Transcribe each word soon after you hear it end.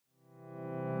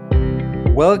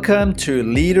Welcome to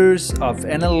Leaders of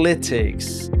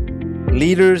Analytics.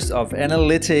 Leaders of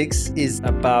Analytics is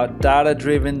about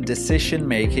data-driven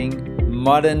decision-making,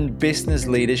 modern business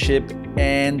leadership,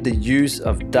 and the use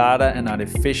of data and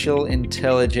artificial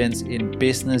intelligence in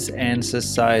business and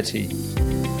society.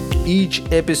 Each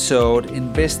episode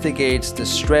investigates the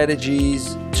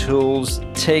strategies, tools,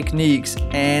 techniques,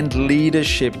 and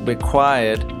leadership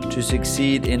required to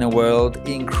succeed in a world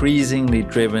increasingly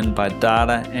driven by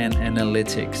data and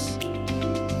analytics.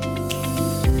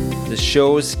 The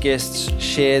show's guests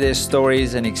share their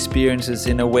stories and experiences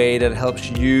in a way that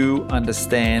helps you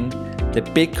understand the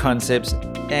big concepts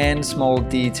and small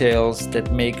details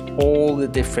that make all the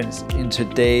difference in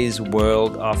today's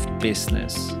world of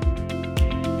business.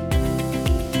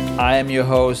 I am your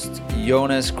host,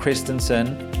 Jonas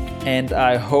Christensen, and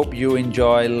I hope you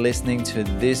enjoy listening to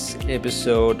this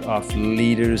episode of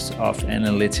Leaders of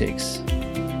Analytics.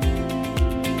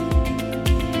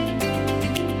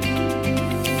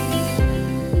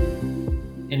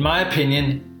 In my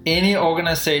opinion, any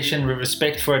organization with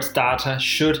respect for its data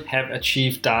should have a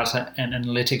Chief Data and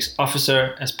Analytics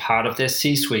Officer as part of their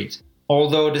C-suite.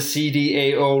 Although the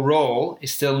CDAO role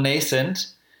is still nascent,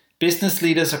 business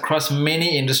leaders across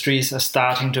many industries are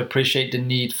starting to appreciate the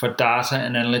need for data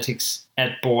and analytics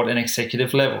at board and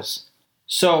executive levels.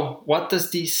 So, what does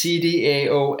the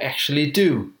CDAO actually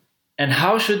do? And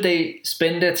how should they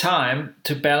spend their time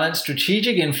to balance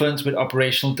strategic influence with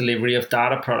operational delivery of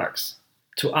data products?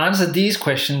 To answer these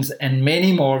questions and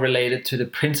many more related to the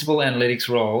principal analytics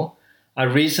role, I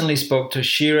recently spoke to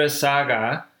Shira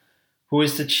Sagar, who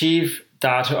is the Chief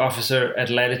Data Officer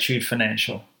at Latitude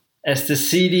Financial. As the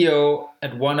CDO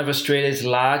at one of Australia's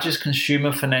largest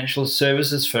consumer financial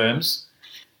services firms,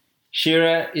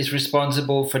 Shira is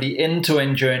responsible for the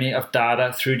end-to-end journey of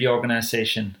data through the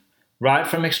organization, right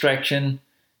from extraction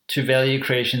to value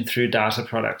creation through data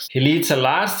products. He leads a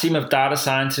large team of data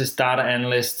scientists, data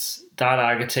analysts, data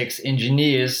architects,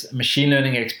 engineers, machine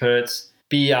learning experts,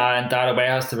 BI and data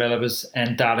warehouse developers,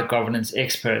 and data governance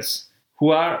experts,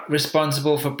 who are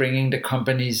responsible for bringing the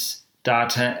company's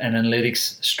data and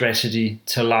analytics strategy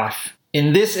to life.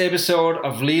 In this episode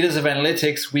of Leaders of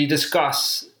Analytics, we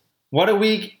discuss what a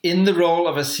week in the role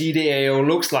of a CDAO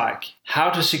looks like,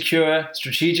 how to secure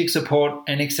strategic support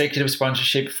and executive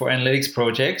sponsorship for analytics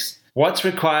projects, what's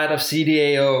required of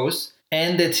CDAOs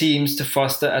and their teams to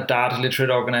foster a data literate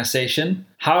organization,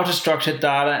 how to structure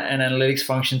data and analytics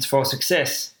functions for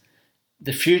success,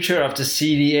 the future of the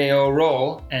CDAO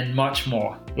role, and much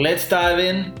more. Let's dive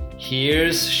in.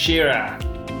 Here's Shira.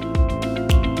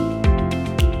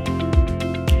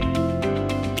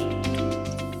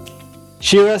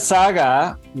 Shira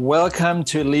Sagar, welcome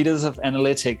to Leaders of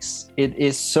Analytics. It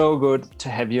is so good to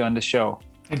have you on the show.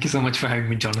 Thank you so much for having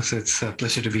me, Jonas. It's a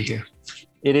pleasure to be here.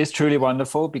 It is truly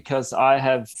wonderful because I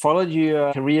have followed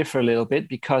your career for a little bit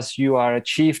because you are a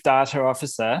Chief Data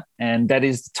Officer, and that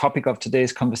is the topic of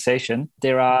today's conversation.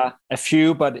 There are a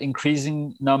few but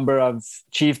increasing number of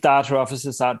Chief Data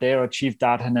Officers out there, or Chief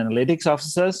Data and Analytics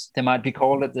Officers. They might be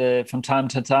called from time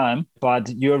to time, but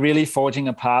you're really forging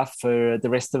a path for the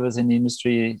rest of us in the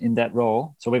industry in that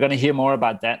role. So we're going to hear more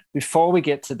about that. Before we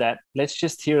get to that, let's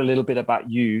just hear a little bit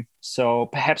about you. So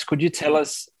perhaps could you tell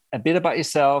us a bit about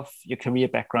yourself, your career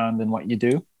background, and what you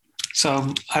do?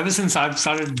 So ever since I've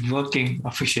started working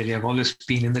officially, I've always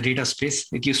been in the data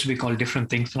space. It used to be called different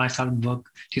things when I started work.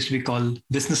 It used to be called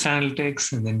business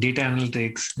analytics, and then data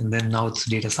analytics, and then now it's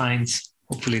data science.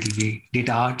 Hopefully it'll be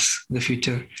data arts in the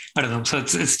future. I don't know. So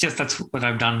it's just that's what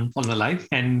I've done all my life.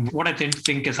 And what I tend to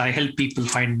think is I help people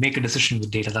make a decision with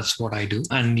data. That's what I do.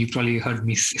 And you've probably heard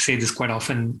me say this quite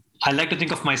often. I like to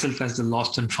think of myself as the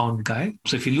lost and found guy.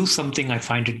 So if you lose something, I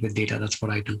find it with data. That's what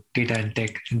I do, data and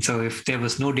tech. And so if there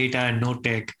was no data and no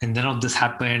tech, and none of this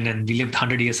happened, and we lived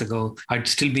 100 years ago, I'd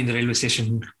still be in the railway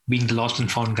station being the lost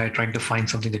and found guy trying to find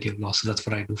something that you've lost. So that's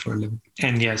what I do for a living.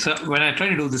 And yeah, so when I try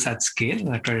to do this at scale, and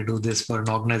I try to do this for an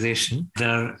organization, there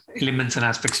are elements and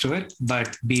aspects to it,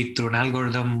 but be it through an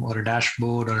algorithm or a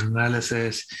dashboard or an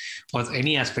analysis or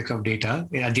any aspect of data,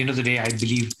 at the end of the day, I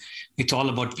believe it's all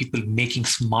about people making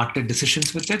smarter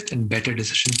decisions with it and better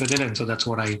decisions with it. And so that's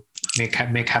what I make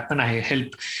happen. I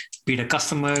help, be it a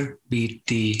customer, be it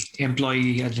the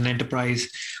employee at an enterprise,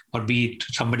 or be it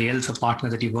somebody else, a partner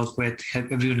that you work with,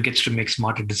 everyone gets to make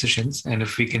smarter decisions. And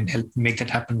if we can help make that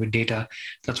happen with data,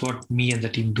 that's what me and the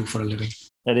team do for a living.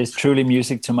 That is truly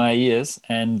music to my ears.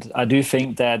 And I do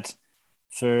think that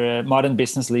for modern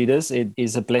business leaders, it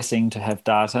is a blessing to have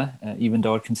data, even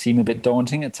though it can seem a bit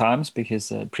daunting at times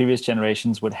because previous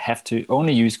generations would have to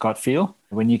only use gut feel.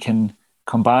 When you can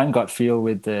combine gut feel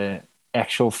with the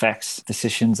actual facts,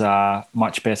 decisions are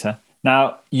much better.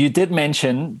 Now, you did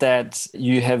mention that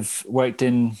you have worked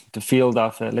in the field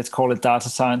of, let's call it data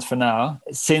science for now,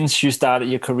 since you started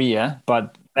your career.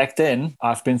 But back then,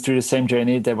 I've been through the same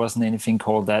journey. There wasn't anything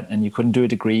called that, and you couldn't do a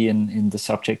degree in the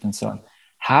subject and so on.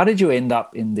 How did you end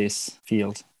up in this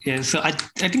field? Yeah, so I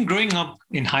think growing up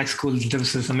in high school, there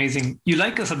was this amazing, you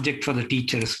like a subject for the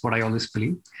teacher is what I always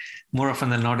believe. More often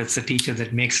than not, it's the teacher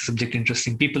that makes the subject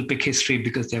interesting. People pick history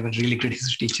because they have a really great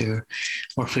history teacher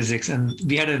or physics. And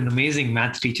we had an amazing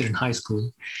math teacher in high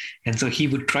school. And so he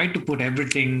would try to put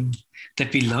everything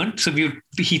that we learned. So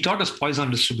he taught us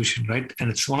Poisson distribution, right?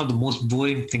 And it's one of the most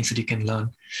boring things that you can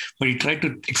learn. But he tried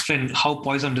to explain how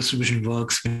Poisson distribution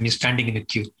works when you're standing in a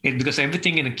queue. Because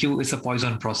everything in a queue is a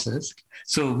Poisson process.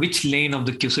 So which lane of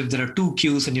the queue? So if there are two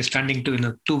queues and you're standing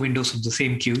in two windows of the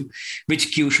same queue,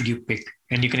 which queue should you pick?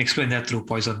 And you can explain that through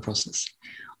Poisson process.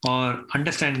 Or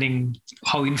understanding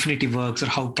how infinity works or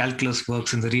how calculus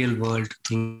works in the real world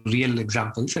through real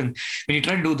examples. And when you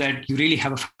try to do that, you really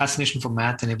have a fascination for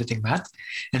math and everything math.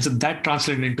 And so that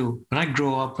translated into when I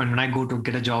grow up and when I go to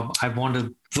get a job, I want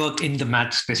to work in the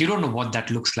math space. You don't know what that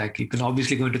looks like. You can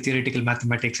obviously go into theoretical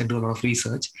mathematics and do a lot of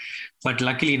research. But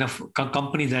luckily enough, a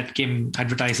company that came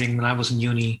advertising when I was in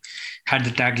uni had the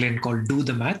tagline called "Do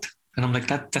the Math." And I'm like,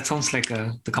 that sounds like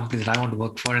the company that I want to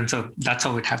work for. And so that's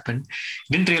how it happened.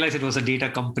 Didn't realize it was a data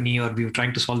company or we were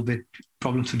trying to solve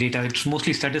problems with data. It's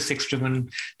mostly statistics-driven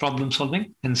problem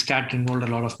solving, and stat involved a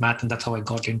lot of math, and that's how I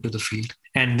got into the field.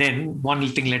 And then one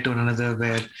thing led to another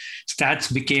where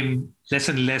stats became less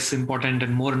and less important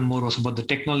and more was about the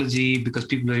technology because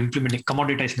people were implementing,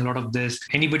 commoditizing a lot of this.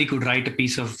 Anybody could write a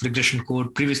piece of regression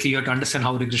code. Previously, you had to understand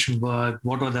how regression worked,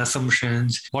 what were the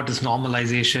assumptions, what is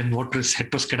normalization, what is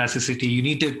heteroscedasticity. You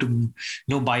needed to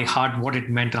know by heart what it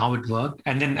meant and how it worked.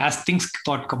 And then as things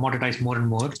got commoditized more and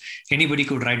more, anybody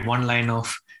could write one line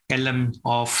of LM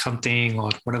of something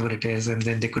or whatever it is, and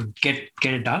then they could get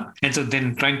it done. And so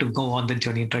then trying to go on the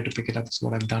journey and try to pick it up is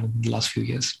what I've done in the last few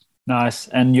years. Nice.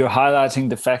 And you're highlighting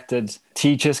the fact that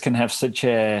teachers can have such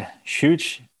a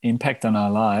huge impact on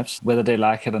our lives, whether they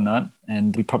like it or not.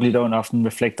 And we probably don't often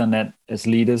reflect on that as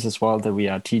leaders as well, that we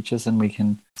are teachers and we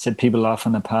can set people off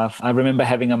on a path. I remember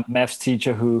having a maths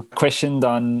teacher who questioned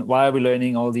on why are we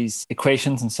learning all these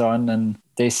equations and so on. And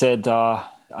they said,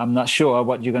 I'm not sure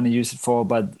what you're going to use it for,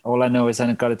 but all I know is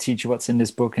I've got to teach you what's in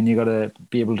this book and you got to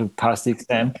be able to pass the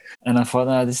exam. And I thought,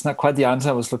 no, this is not quite the answer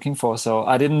I was looking for. So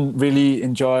I didn't really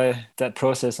enjoy that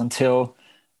process until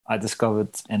I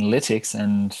discovered analytics,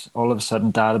 and all of a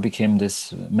sudden data became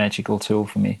this magical tool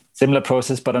for me. Similar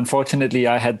process, but unfortunately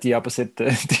I had the opposite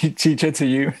teacher to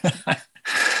you.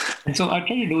 And so I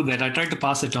try to do that. I try to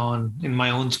pass it on in my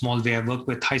own small way. I work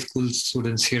with high school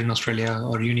students here in Australia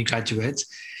or uni graduates,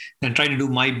 and try to do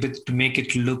my bit to make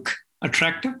it look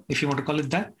attractive, if you want to call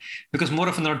it that. Because more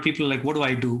often than not, people are like, what do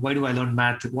I do? Why do I learn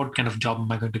math? What kind of job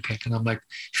am I going to get? And I'm like,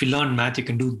 if you learn math, you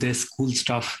can do this cool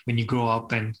stuff when you grow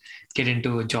up and get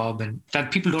into a job. And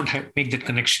that people don't make that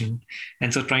connection.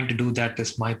 And so trying to do that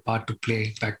is my part to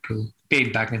pay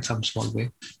it back in some small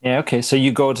way. Yeah, okay. So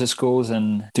you go to schools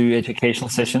and do educational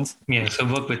sessions? Yeah, so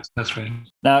work with, that's right.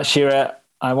 Now, Shira,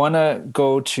 I want to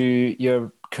go to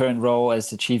your current role as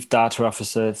the Chief Data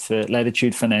Officer for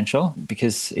Latitude Financial,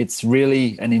 because it's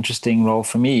really an interesting role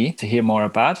for me to hear more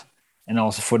about, and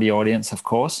also for the audience, of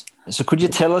course. So could you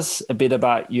tell us a bit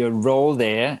about your role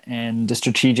there and the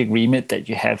strategic remit that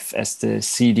you have as the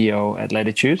CDO at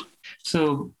Latitude?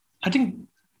 So I think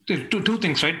two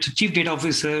things, right? So Chief Data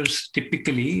Officers,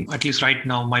 typically, at least right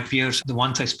now, my peers, the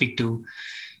ones I speak to,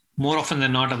 more often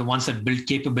than not, are the ones that build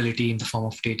capability in the form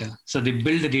of data. So they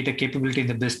build the data capability in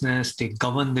the business, they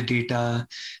govern the data,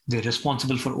 they're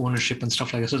responsible for ownership and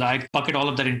stuff like that. So I bucket all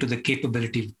of that into the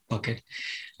capability bucket.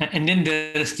 And then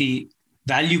there's the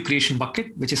value creation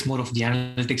bucket, which is more of the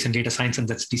analytics and data science, and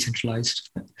that's decentralized.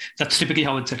 That's typically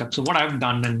how it's set up. So what I've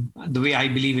done, and the way I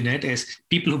believe in it, is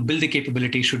people who build the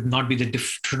capability should not be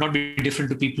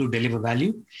different to people who deliver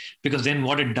value, because then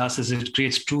what it does is it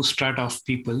creates two strata of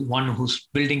people: one who's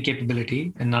building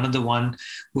capability, and another one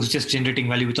who's just generating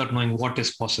value without knowing what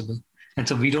is possible. And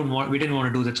so we didn't want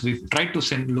to do that. So we've tried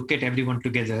to look at everyone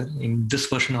together in this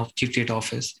version of Chief Data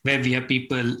Office, where we have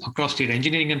people across data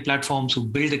engineering and platforms who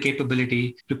build the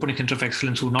capability, reporting center of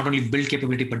excellence, who not only build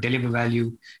capability, but deliver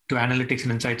value to analytics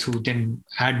and insights, who then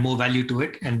add more value to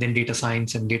it, and then data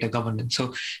science and data governance.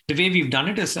 So the way we've done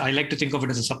it is, I like to think of it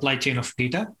as a supply chain of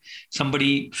data.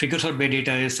 Somebody figures out where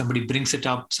data is, somebody brings it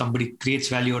up, somebody creates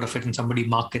value out of it, and somebody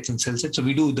markets and sells it. So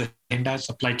we do the entire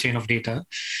supply chain of data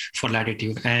for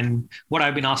Latitude. And what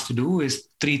I've been asked to do is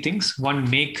three things. One,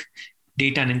 make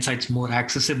data and insights more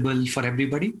accessible for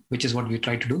everybody, which is what we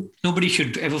try to do. Nobody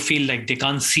should ever feel like they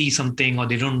can't see something or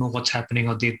they don't know what's happening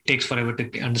or it takes forever to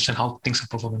understand how things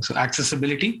are performing. So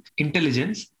accessibility,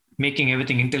 intelligence, making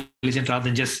everything intelligent rather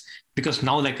than just because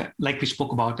now like we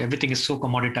spoke about, everything is so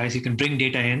commoditized. You can bring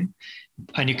data in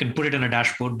and you can put it on a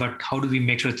dashboard, but how do we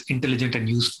make sure it's intelligent and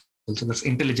useful? So that's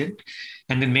intelligent,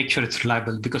 and then make sure it's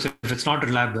reliable, because if it's not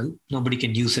reliable, nobody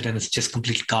can use it and it's just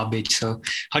complete garbage. So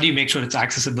how do you make sure it's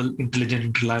accessible, intelligent,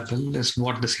 and reliable is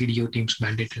what the CDO team's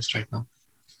mandate is right now.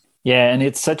 Yeah, and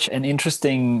it's such an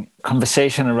interesting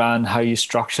conversation around how you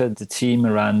structure the team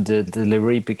around the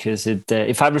delivery, because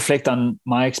if I reflect on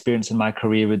my experience in my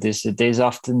career with this, there's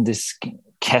often this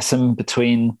chasm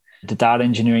between the data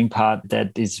engineering part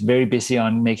that is very busy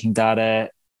on making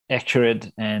data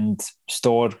accurate and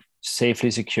stored safely,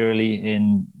 securely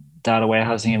in data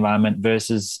warehousing environment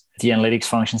versus the analytics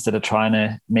functions that are trying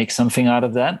to make something out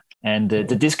of that. And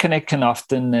the disconnect can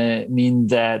often mean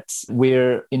that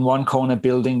we're in one corner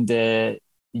building the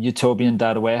utopian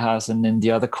data warehouse and in the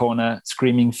other corner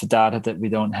screaming for data that we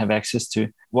don't have access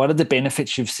to. What are the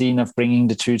benefits you've seen of bringing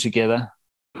the two together?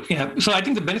 Yeah, so I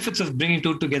think the benefits of bringing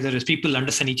two together is people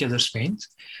understand each other's pains.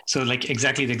 So like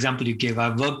exactly the example you gave,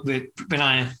 I've worked with, when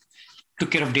I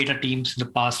took care of data teams in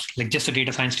the past, like just a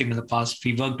data science team in the past,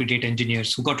 we worked with data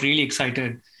engineers who got really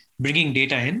excited bringing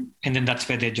data in, and then that's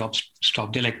where their jobs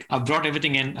stop. They're like, I've brought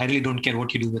everything in, I really don't care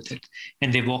what you do with it.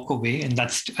 And they walk away, and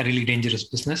that's a really dangerous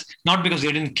business. Not because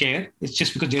they didn't care, it's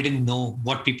just because they didn't know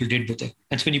what people did with it.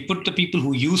 And so when you put the people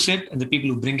who use it and the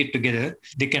people who bring it together,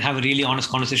 they can have a really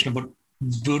honest conversation about,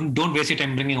 don't waste your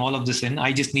time bringing all of this in.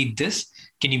 I just need this.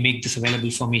 Can you make this available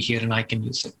for me here and I can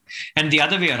use it? And the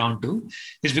other way around too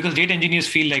is because data engineers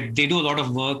feel like they do a lot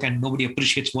of work and nobody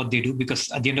appreciates what they do,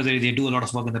 because at the end of the day, they do a lot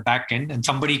of work in the back end and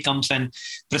somebody comes and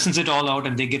presents it all out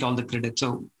and they get all the credit.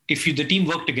 So if the team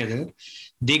work together,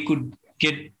 they could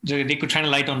shine a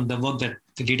light on the work that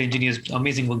the data engineers,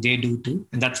 amazing work they do too.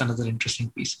 And that's another interesting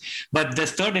piece. But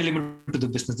there's third element to the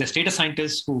business. There's data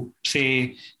scientists who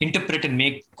say, interpret and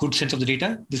make good sense of the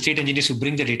data. There's data engineers who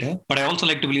bring the data. But I also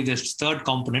like to believe there's third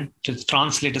component, the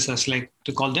translators, as like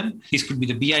to call them. These could be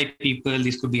the BI people,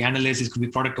 these could be analysts, these could be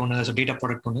product owners or data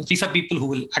product owners. These are people who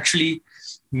will actually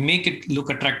make it look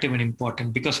attractive and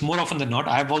important, because more often than not,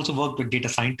 I've also worked with data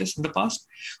scientists in the past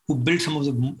who build some of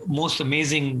the most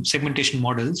amazing segmentation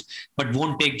models, but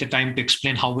won't take the time to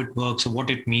explain how it works or what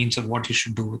it means or what you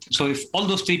should do with it. So if all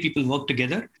those three people work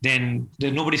together, then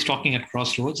nobody's talking at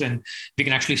crossroads, and we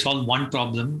can actually solve one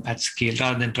problem at scale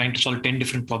rather than trying to solve 10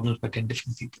 different problems by 10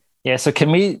 different people. Yeah, so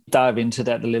can we dive into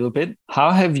that a little bit? How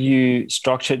have you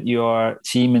structured your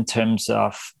team in terms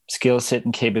of skill set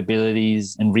and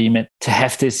capabilities and remit to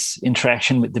have this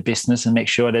interaction with the business and make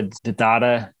sure that the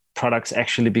data products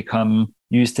actually become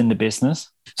used in the business?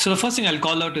 So the first thing I'll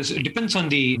call out is it depends on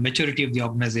the maturity of the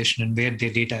organization and where their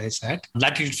data is at.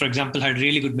 Latitude, for example, had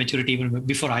really good maturity even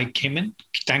before I came in,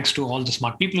 thanks to all the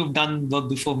smart people who've done work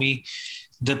before me.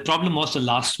 The problem was the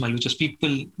last mile, which was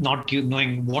people not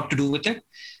knowing what to do with it.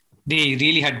 They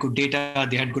really had good data,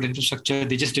 they had good infrastructure,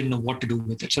 they just didn't know what to do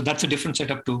with it. So that's a different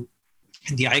setup to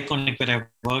the Iconic where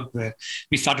I worked, where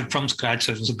we started from scratch.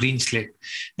 So it was a green slate.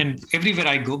 And everywhere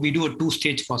I go, we do a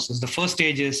two-stage process. The first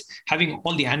stage is having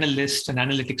all the analysts and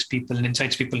analytics people and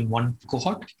insights people in one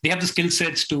cohort. They have the skill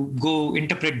sets to go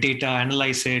interpret data,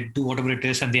 analyze it, do whatever it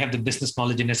is, and they have the business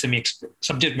knowledge and SME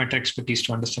subject matter expertise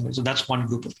to understand it. So that's one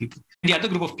group of people. The other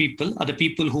group of people are the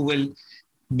people who will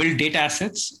build data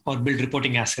assets or build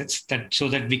reporting assets so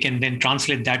that we can then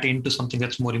translate that into something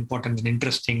that's more important and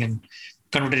interesting and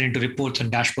convert it into reports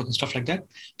and dashboards and stuff like that.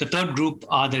 The third group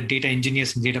are the data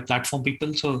engineers and data platform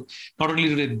people. So not only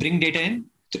do they bring data in,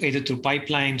 either through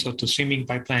pipelines or through streaming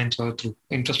pipelines or through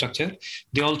infrastructure,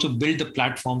 they also build the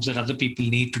platforms that other people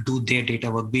need to do their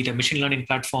data work, be it a machine learning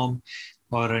platform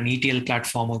or an ETL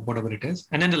platform or whatever it is.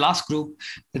 And then the last group,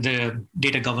 the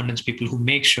data governance people who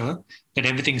make sure that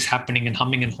everything is happening and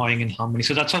humming and hawing in harmony.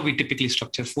 So that's how we typically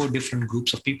structure 4 different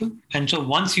groups of people. And so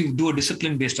once you do a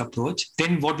discipline-based approach,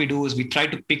 then what we do is we try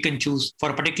to pick and choose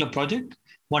for a particular project,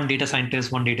 one data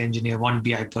scientist, one data engineer, one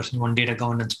BI person, one data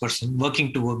governance person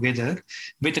working together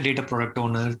with a data product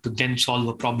owner to then solve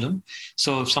a problem.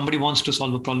 So if somebody wants to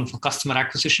solve a problem for customer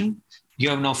acquisition, you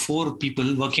have now 4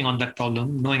 people working on that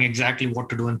problem, knowing exactly what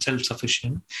to do and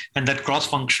self-sufficient. And that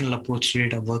cross-functional approach to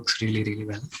data works really, really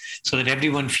well, so that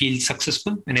everyone feels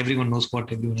successful and everyone knows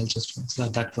what everyone else is doing. So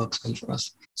that works well for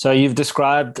us. So you've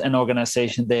described an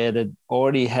organization there that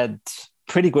already had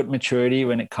pretty good maturity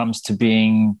when it comes to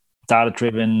being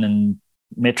data-driven and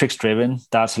metrics-driven,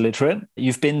 data literate.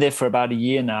 You've been there for about a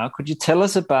year now. Could you tell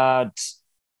us about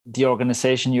the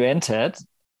organization you entered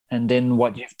and then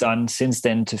what you've done since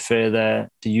then to further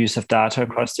the use of data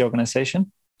across the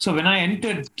organization? So when I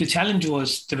entered, the challenge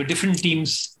was there were different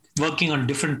teams working on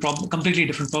completely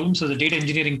different problems. So the data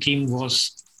engineering team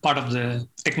was part of the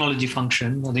technology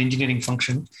function or the engineering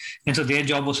function. And so their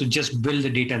job was to just build the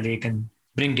data lake and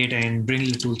bring data in, bring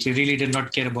the tools. They really did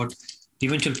not care about the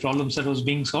eventual problems that was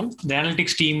being solved. The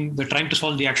analytics team were trying to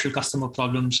solve the actual customer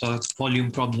problems or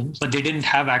volume problems, but they didn't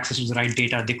have access to the right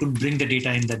data. They couldn't bring the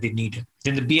data in that they needed.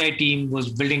 Then the BI team was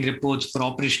building reports for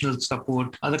operational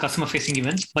support, other customer-facing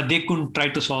events, but they couldn't try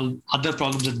to solve other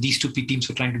problems that these two teams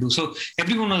were trying to do. So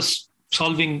everyone was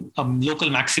solving a local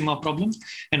maxima problem.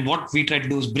 And what we try to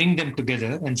do is bring them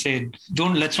together and say,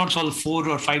 let's not solve 4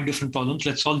 or 5 different problems.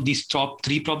 Let's solve these top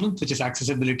 3 problems, which is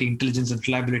accessibility, intelligence, and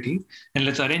reliability. And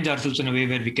let's arrange ourselves in a way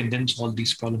where we can then solve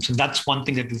these problems. And that's one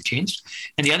thing that we've changed.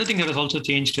 And the other thing that has also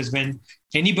changed is when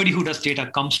anybody who does data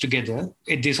comes together,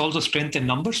 there's also strength in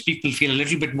numbers. People feel a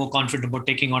little bit more confident about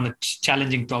taking on a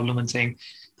challenging problem and saying,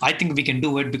 I think we can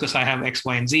do it because I have X,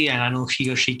 Y, and Z, and I know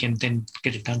he or she can then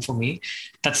get it done for me.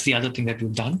 That's the other thing that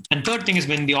we've done. And third thing is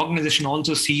when the organization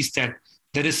also sees that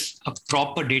there is a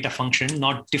proper data function,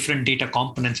 not different data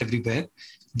components everywhere,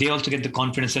 they also get the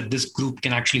confidence that this group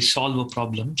can actually solve a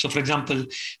problem. So for example,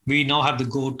 we now have the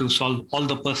go to solve all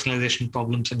the personalization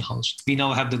problems in-house. We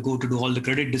now have the go to do all the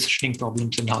credit decisioning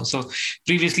problems in-house. So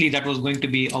previously that was going to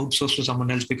be outsourced to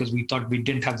someone else because we thought we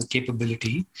didn't have the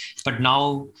capability. But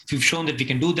now we've shown that we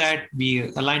can do that. We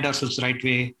aligned ourselves the right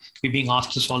way. We're being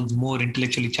asked to solve more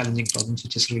intellectually challenging problems,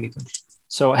 which is really good.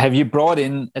 So have you brought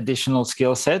in additional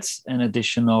skill sets and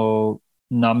additional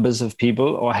numbers of people,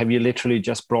 or have you literally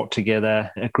just brought together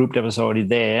a group that was already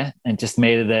there and just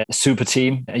made it a super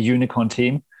team, a unicorn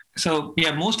team? So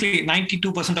yeah, mostly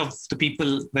 92% of the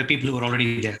people were people who were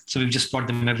already there. So we've just brought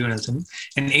them everyone else in.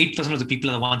 And 8% of the people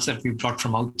are the ones that we brought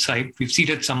from outside. We've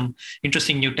seeded some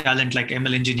interesting new talent like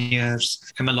ML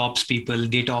engineers, ML ops people,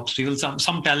 data ops people,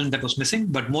 some talent that was missing,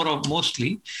 but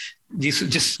mostly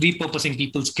just repurposing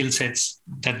people's skill sets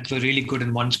that were really good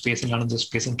in one space and another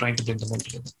space and trying to bring them all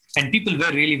together. And people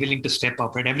were really willing to step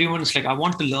up, right? Everyone's like, I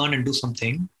want to learn and do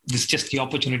something. This is just the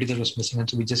opportunity that was missing. And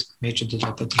so we just made sure the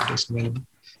opportunity is available.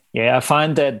 Yeah, I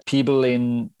find that people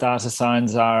in data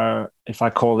science are, if I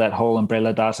call that whole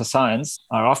umbrella data science,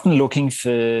 are often looking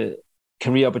for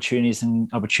career opportunities and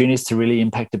opportunities to really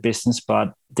impact the business,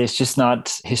 but there's just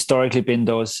not historically been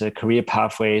those career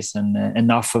pathways and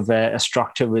enough of a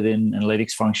structure within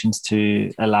analytics functions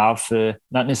to allow for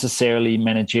not necessarily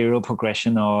managerial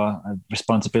progression or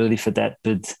responsibility for that,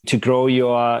 but to grow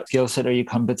your skill set or your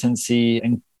competency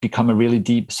and become a really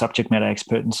deep subject matter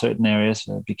expert in certain areas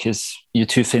because you're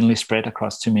too thinly spread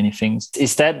across too many things.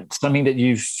 Is that something that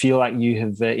you feel like you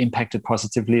have impacted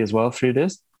positively as well through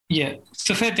this? Yeah, it's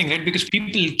a fair thing, right? Because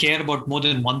people care about more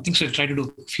than one thing. So they try to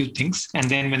do a few things. And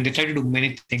then when they try to do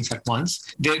many things at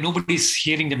once, nobody's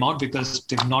hearing them out because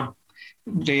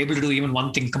they're able to do even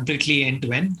one thing completely end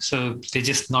to end. So they're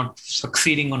just not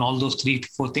succeeding on all those 3 to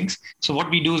 4 things. So what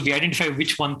we do is we identify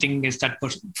which one thing is that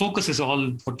person. Focus is all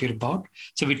what we're about.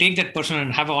 So we take that person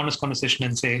and have an honest conversation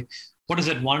and say, what is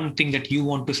that one thing that you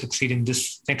want to succeed in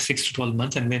this next 6 to 12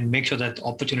 months, and then make sure that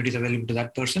opportunity is available to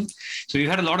that person. So we've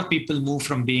had a lot of people move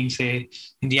from being, say,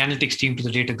 in the analytics team to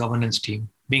the data governance team,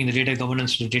 being the data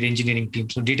governance to the data engineering team,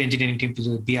 so data engineering team to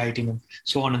the BI team, and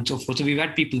so on and so forth. So we've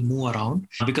had people move around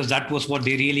because that was what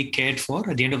they really cared for.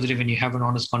 At the end of the day, when you have an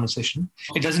honest conversation,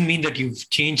 it doesn't mean that you've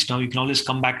changed now. You can always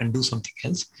come back and do something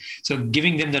else. So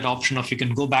giving them that option of you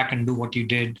can go back and do what you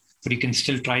did, but you can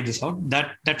still try this out.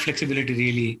 That flexibility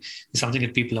really is something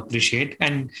that people appreciate.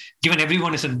 And given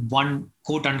everyone is in one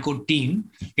quote unquote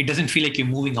team, it doesn't feel like you're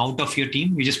moving out of your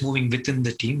team. You're just moving within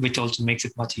the team, which also makes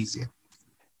it much easier.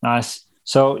 Nice.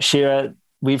 So Shira,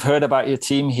 we've heard about your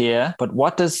team here, but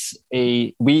what does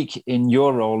a week in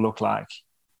your role look like?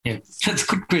 Yeah, that's a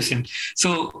good question.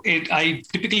 So I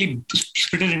typically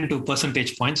split it into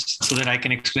percentage points so that I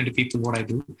can explain to people what I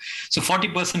do. So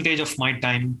 40% of my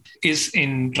time is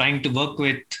in trying to work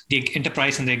with the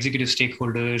enterprise and the executive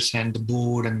stakeholders and the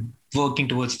board and working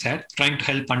towards that, trying to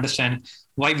help understand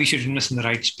why we should invest in the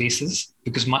right spaces.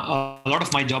 Because a lot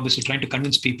of my job is to try to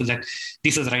convince people that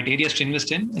these are the right areas to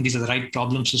invest in, and these are the right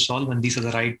problems to solve, and this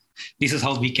is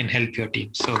how we can help your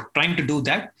team. So trying to do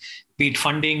that, be it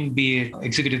funding, be it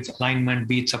executive alignment,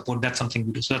 be it support, that's something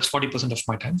we do. So that's 40% of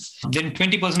my time. Then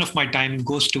 20% of my time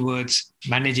goes towards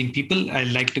managing people. I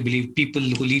like to believe people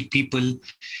who lead people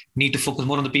need to focus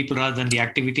more on the people rather than the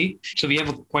activity. So we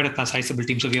have quite a sizable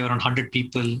team. So we have around 100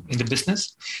 people in the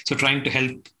business. So trying to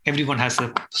help everyone has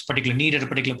a particular need at a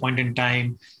particular point in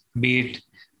time, be it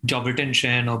job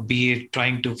retention, or be it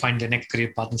trying to find the next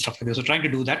career path and stuff like that. So trying to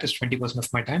do that is 20%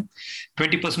 of my time.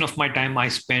 20% of my time I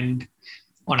spend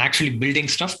on actually building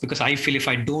stuff, because I feel if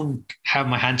I don't have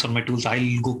my hands on my tools,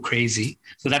 I'll go crazy.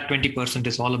 So that 20%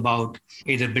 is all about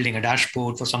either building a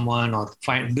dashboard for someone, or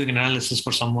doing an analysis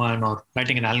for someone, or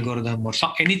writing an algorithm, or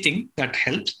anything that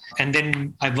helps. And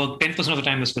then I work 10% of the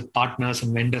time is with partners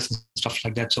and vendors and stuff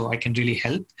like that. So I can really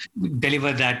help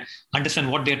deliver that,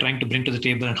 understand what they're trying to bring to the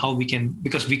table, and how we can,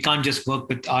 because we can't just work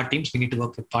with our teams, we need to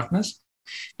work with partners.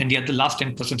 And yet the last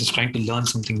 10% is trying to learn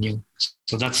something new.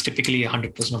 So that's typically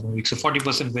 100% of my week. So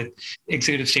 40% with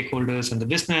executive stakeholders and the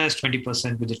business,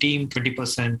 20% with the team,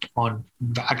 20% on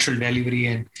the actual delivery,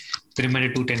 and the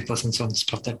remainder 10% on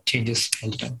stuff that changes all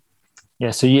the time.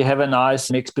 Yeah, so you have a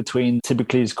nice mix between,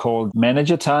 typically it's called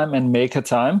manager time and maker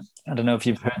time. I don't know if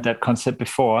you've heard that concept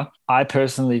before. I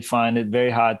personally find it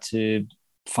very hard to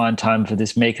find time for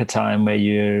this maker time, where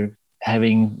you're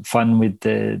having fun with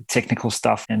the technical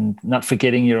stuff and not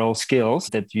forgetting your old skills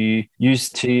that you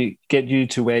used to get you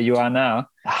to where you are now.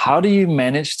 How do you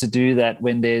manage to do that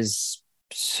when there's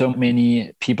so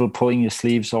many people pulling your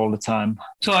sleeves all the time?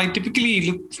 So I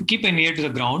typically keep an ear to the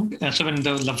ground. So when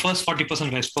the first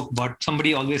 40% I spoke about,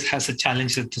 somebody always has a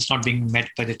challenge that is not being met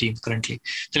by the team currently.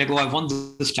 So like, oh, I want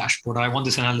this dashboard, or I want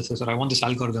this analysis, or I want this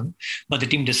algorithm, but the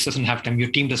team just doesn't have time.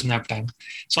 Your team doesn't have time.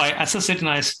 So I assess it, and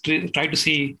I try to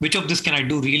see which of this can I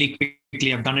do really quickly.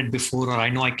 I've done it before, or I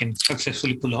know I can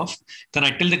successfully pull off. Then I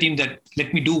tell the team that,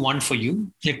 let me do one for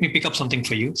you. Let me pick up something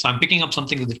for you. So I'm picking up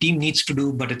something that the team needs to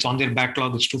do, but it's on their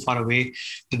backlog. It's too far away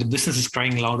that the business is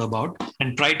crying loud about,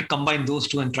 and try to combine those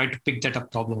two and try to pick that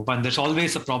up problem. And there's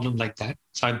always a problem like that.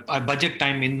 So I budget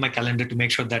time in my calendar to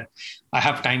make sure that I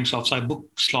have times off. So I book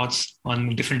slots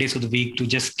on different days of the week to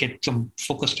just get some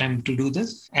focus time to do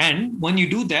this. And when you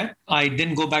do that, I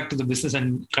then go back to the business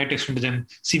and try to explain to them,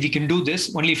 see, we can do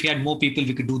this. Only if we had more people,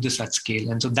 we could do this at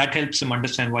scale. And so that helps them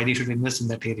understand why they should invest in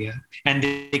that area. And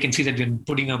they can see that we're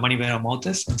putting our money where our mouth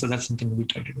is. And so that's something we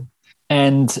try to do.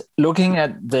 And looking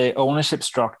at the ownership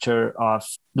structure of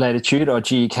Latitude, or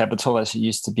GE Capital as it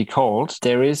used to be called,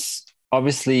 there is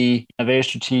obviously a very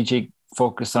strategic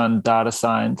focus on data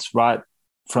science right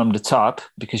from the top,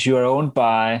 because you are owned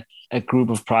by a group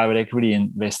of private equity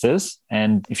investors.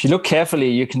 And if you look carefully,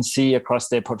 you can see across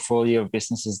their portfolio of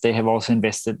businesses, they have also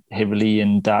invested heavily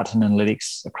in data and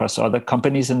analytics across other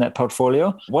companies in that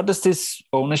portfolio. What does this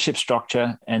ownership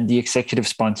structure and the executive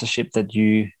sponsorship that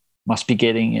you must be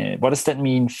getting, what does that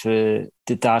mean for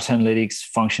the data analytics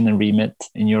function and remit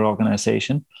in your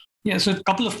organization? Yeah, so a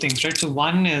couple of things, right? So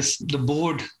one is the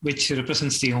board, which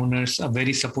represents the owners, are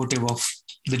very supportive of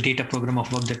the data program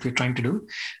of work that we're trying to do.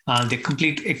 They're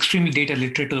extremely data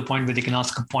literate to the point where they can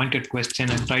ask a pointed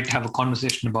question and try to have a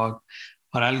conversation about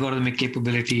our algorithmic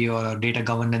capability or our data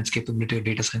governance capability or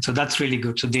data science. So that's really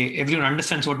good. So everyone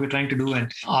understands what we're trying to do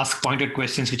and ask pointed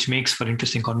questions, which makes for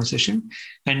interesting conversation.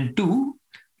 And two,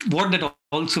 what that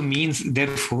also means,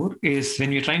 therefore, is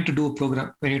when you're trying to do a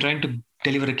program, when you're trying to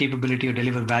deliver a capability or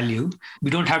deliver value,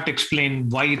 we don't have to explain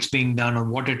why it's being done or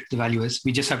what the value is.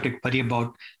 We just have to worry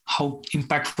about how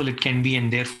impactful it can be,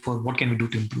 and therefore what can we do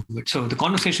to improve it. So the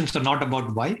conversations are not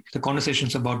about why, the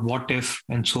conversations about what if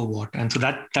and so what. And so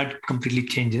that completely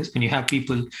changes when you have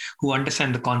people who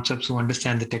understand the concepts, who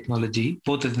understand the technology,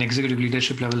 both at an executive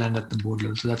leadership level and at the board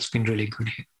level. So that's been really good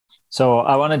here. So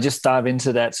I want to just dive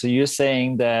into that. So you're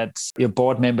saying that your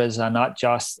board members are not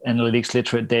just analytics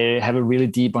literate, they have a really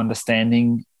deep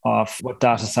understanding of what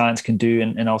data science can do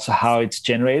and also how it's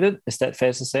generated. Is that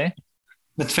fair to say?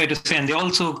 That's fair to say. And they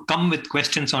also come with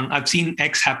questions on, I've seen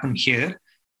X happen here.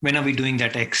 When are we doing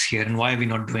that X here, and why are we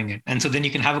not doing it? And so then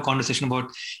you can have a conversation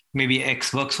about maybe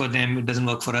X works for them, it doesn't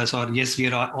work for us, or yes, we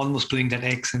are almost doing that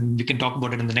X, and we can talk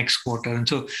about it in the next quarter. And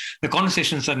so the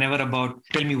conversations are never about,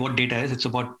 tell me what data is. It's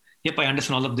about, yep, I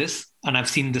understand all of this, and I've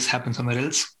seen this happen somewhere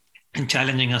else, and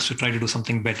challenging us to try to do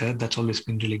something better. That's always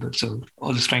been really good. So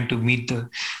always trying to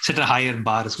set a higher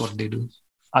bar is what they do.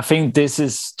 I think this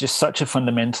is just such a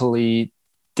fundamentally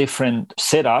different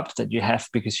setup that you have,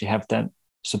 because you have that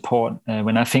support.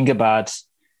 When I think about,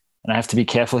 and I have to be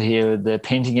careful here, the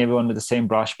painting everyone with the same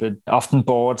brush, but often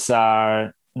boards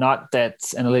are not that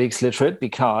analytics literate,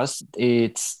 because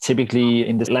it's typically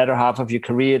in the latter half of your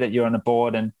career that you're on a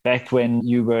board. And back when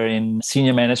you were in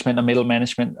senior management or middle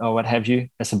management or what have you,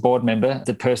 as a board member,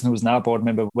 the person who's now a board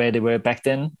member, where they were back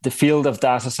then, the field of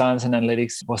data science and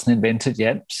analytics wasn't invented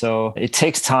yet. So it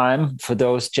takes time for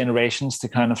those generations to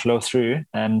kind of flow through.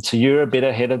 And so you're a bit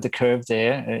ahead of the curve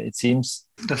there, it seems.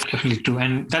 That's definitely true.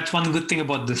 And that's one good thing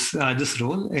about this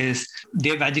role is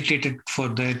they've agitated for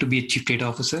there to be a chief data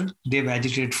officer. They've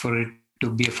agitated for it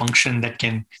to be a function that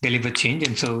can deliver change.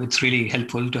 And so it's really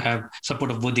helpful to have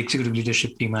support of both the executive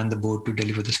leadership team and the board to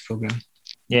deliver this program.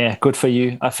 Yeah, good for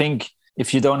you. I think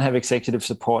if you don't have executive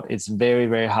support, it's very,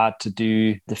 very hard to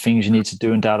do the things you need to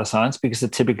do in data science because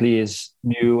it typically is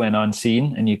new and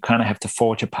unseen, and you kind of have to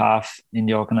forge a path in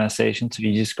the organization. So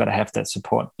you just got to have that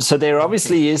support. So there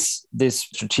obviously is this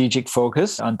strategic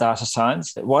focus on data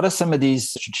science. What are some of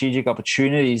these strategic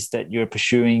opportunities that you're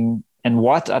pursuing, and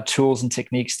what are tools and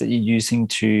techniques that you're using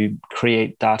to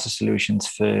create data solutions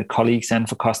for colleagues and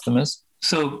for customers?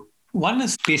 So one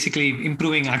is basically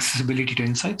improving accessibility to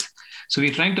insights. So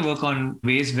we're trying to work on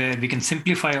ways where we can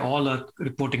simplify all our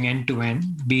reporting end to end,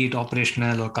 be it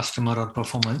operational or customer or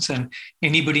performance, and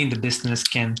anybody in the business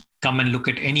can come and look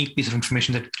at any piece of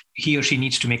information that he or she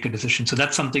needs to make a decision. So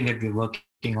that's something that we're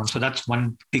working on. So that's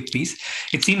one big piece.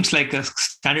 It seems like a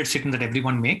standard statement that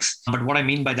everyone makes. But what I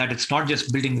mean by that, it's not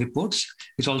just building reports.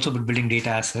 It's also about building data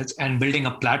assets and building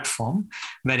a platform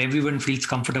where everyone feels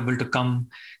comfortable to come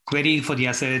query for the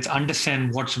assets,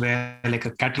 understand what's where, like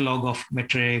a catalog of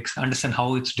metrics, understand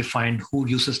how it's defined, who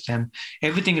uses them.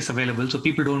 Everything is available. So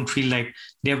people don't feel like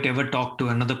they have to ever talk to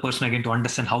another person again to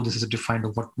understand how this is defined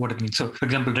or what it means. So for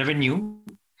example, revenue,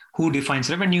 who defines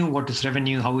revenue, what is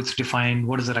revenue, how it's defined,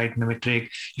 what is the right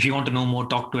metric. If you want to know more,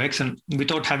 talk to X, and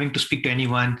without having to speak to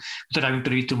anyone, without having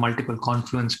to read through multiple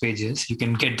Confluence pages, you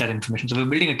can get that information. So we're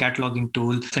building a cataloging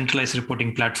tool, centralized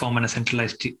reporting platform, and a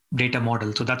centralized data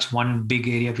model. So that's one big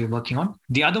area we're working on.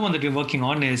 The other one that we're working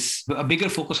on is a bigger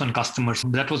focus on customers.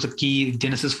 That was the key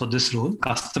genesis for this role,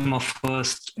 customer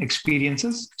first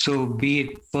experiences. So be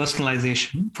it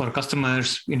personalization for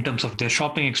customers in terms of their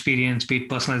shopping experience, be it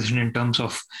personalization in terms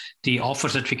of the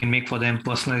offers that we can make for them,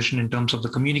 personalization in terms of the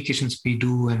communications we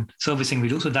do and servicing we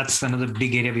do. So that's another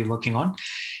big area we're working on.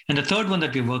 And the third one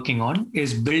that we're working on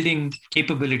is building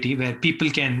capability where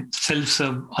people can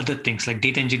self-serve other things like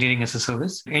data engineering as a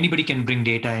service. Anybody can bring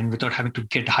data in without having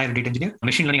to hire a data engineer.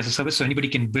 Machine learning as a service, so anybody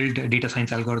can build a data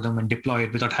science algorithm and deploy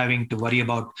it without having to worry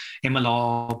about ML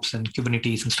ops and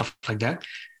Kubernetes and stuff like that.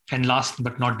 And last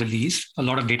but not the least, a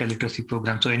lot of data literacy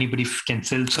programs. So anybody can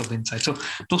self-serve insights. So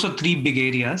those are three big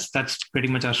areas. That's pretty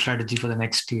much our strategy for the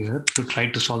next year to try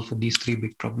to solve for these three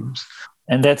big problems.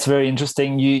 And that's very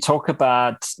interesting. You talk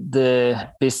about the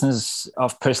business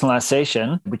of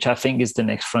personalization, which I think is the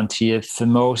next frontier for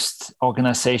most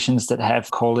organizations that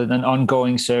have called it an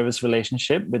ongoing service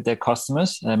relationship with their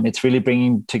customers. It's really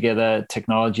bringing together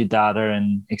technology, data,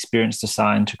 and experience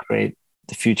design to create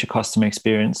the future customer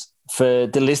experience. For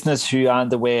the listeners who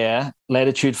aren't aware,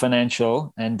 Latitude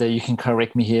Financial, and you can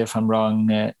correct me here if I'm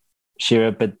wrong,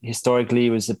 Shira, but historically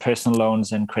it was a personal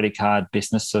loans and credit card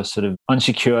business, so sort of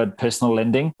unsecured personal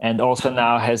lending, and also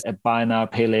now has a buy now,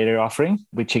 pay later offering,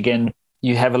 which again,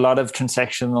 you have a lot of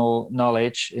transactional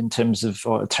knowledge in terms of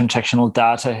or transactional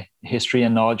data history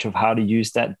and knowledge of how to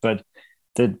use that. But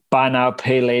the buy now,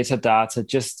 pay later data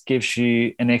just gives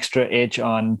you an extra edge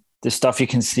on the stuff you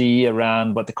can see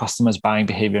around what the customer's buying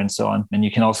behavior and so on. And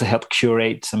you can also help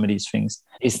curate some of these things.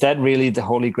 Is that really the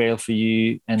holy grail for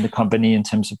you and the company in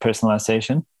terms of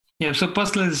personalization? Yeah, so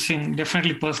personalization,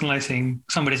 definitely personalizing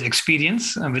somebody's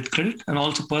experience with credit and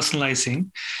also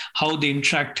personalizing how they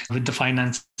interact with the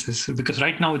finances. Because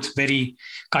right now it's very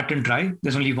cut and dry.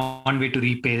 There's only one way to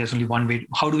repay. There's only one way.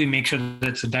 How do we make sure that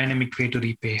it's a dynamic way to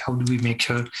repay? How do we make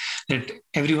sure that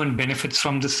everyone benefits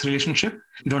from this relationship?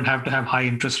 You don't have to have high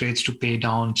interest rates to pay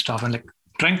down stuff and like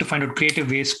trying to find out creative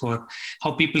ways for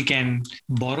how people can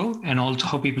borrow and also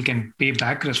how people can pay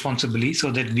back responsibly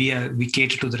so that we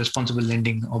cater to the responsible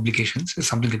lending obligations is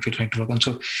something that we're trying to work on.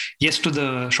 So yes, to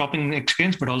the shopping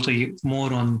experience, but also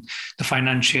more on the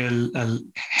financial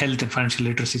health and financial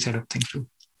literacy side of things too.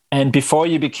 And before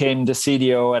you became the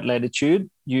CDO at Latitude,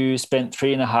 you spent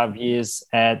 3.5 years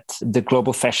at the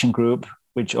Global Fashion Group,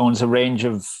 which owns a range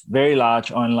of very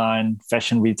large online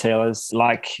fashion retailers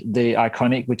like The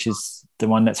Iconic, which is the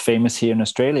one that's famous here in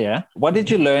Australia. What did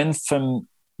you learn from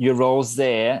your roles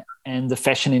there and the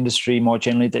fashion industry more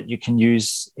generally that you can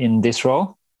use in this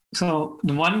role? So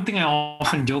the one thing I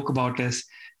often joke about is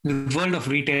in the world of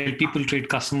retail, people treat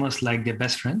customers like their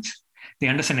best friends. They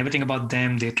understand everything about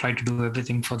them. They try to do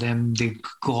everything for them. They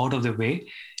go out of their way.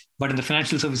 But in the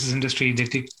financial services industry, they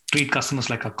treat customers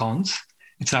like accounts.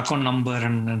 It's an account number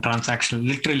and transactional,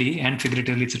 literally and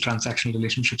figuratively, it's a transactional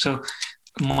relationship. So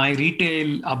my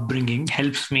retail upbringing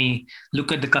helps me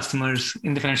look at the customers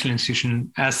in the financial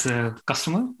institution as a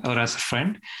customer or as a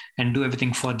friend and do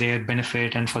everything for their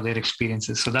benefit and for their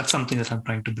experiences. So that's something that I'm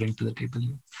trying to bring to the table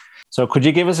here. So could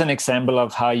you give us an example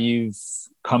of how you've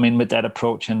come in with that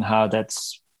approach and how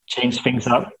that's changed things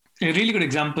up? A really good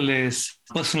example is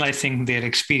personalizing their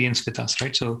experience with us,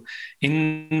 right? So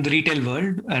in the retail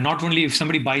world, not only if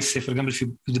somebody buys, say, for example, if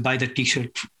you buy the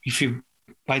t-shirt, if you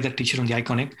buy that t-shirt on the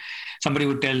Iconic, somebody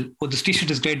would tell, oh, this t-shirt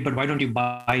is great, but why don't you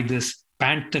buy this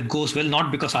pant that goes well?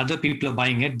 Not because other people are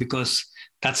buying it, because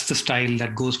that's the style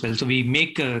that goes well. So we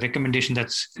make a recommendation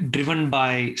that's driven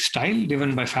by style,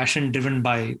 driven by fashion, driven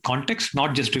by context,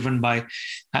 not just driven by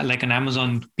like an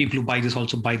Amazon, people who buy this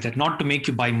also buy that, not to make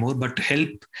you buy more, but to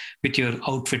help with your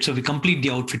outfit. So we complete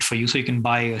the outfit for you. So you can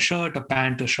buy a shirt, a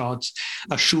pant, a shorts,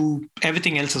 a shoe,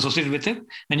 everything else associated with it.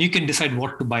 And you can decide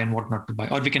what to buy and what not to buy.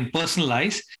 Or we can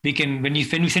personalize. We can, when we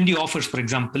send you offers, for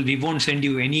example, we won't send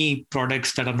you any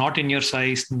products that are not in your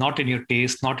size, not in your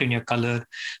taste, not in your color.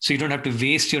 So you don't have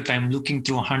to waste your time looking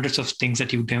through hundreds of things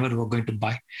that you never were going to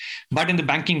buy. But in the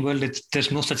banking world, there's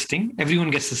no such thing.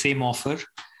 Everyone gets the same offer.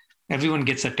 Everyone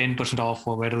gets a 10% off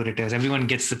or whatever it is. Everyone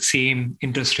gets the same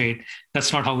interest rate.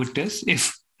 That's not how it is.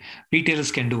 If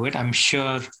retailers can do it, I'm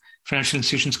sure financial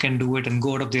institutions can do it and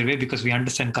go out of their way, because we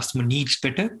understand customer needs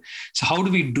better. So how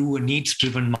do we do a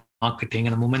needs-driven marketing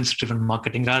and a moments-driven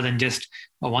marketing rather than just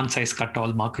a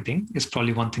one-size-cut-all marketing is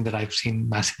probably one thing that I've seen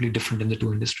massively different in the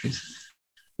two industries.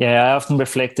 Yeah, I often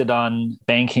reflected on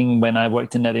banking when I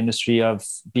worked in that industry of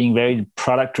being very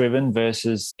product-driven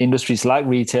versus industries like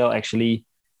retail actually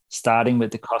starting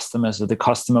with the customer. So the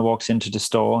customer walks into the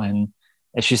store, and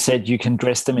as you said, you can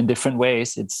dress them in different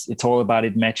ways. It's all about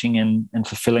it matching and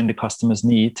fulfilling the customer's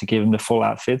need to give them the full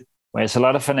outfit. Whereas a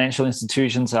lot of financial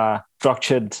institutions are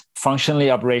structured functionally,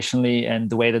 operationally,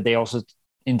 and the way that they also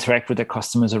interact with their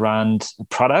customers around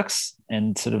products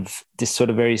and sort of this sort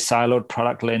of very siloed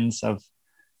product lens of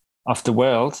the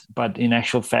world. But in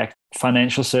actual fact,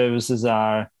 financial services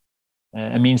are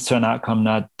a means to an outcome,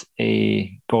 not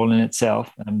a goal in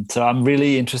itself. So I'm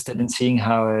really interested in seeing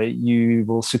how you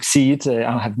will succeed.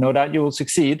 I have no doubt you will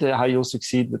succeed, how you'll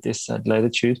succeed with this at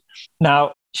Latitude.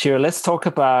 Now, Shira, let's talk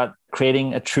about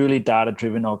creating a truly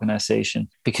data-driven organization,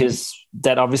 because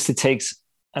that obviously takes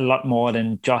a lot more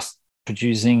than just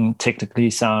producing technically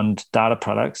sound data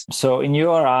products. So in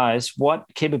your eyes, what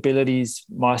capabilities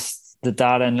must the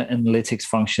data and analytics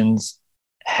functions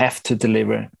have to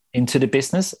deliver into the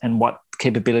business, and what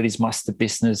capabilities must the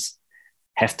business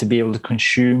have to be able to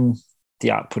consume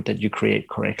the output that you create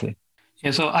correctly?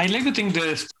 Yeah, so I like to think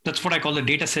that's what I call the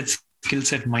data set skill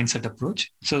set mindset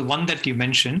approach. So one that you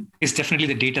mentioned is definitely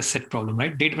the data set problem,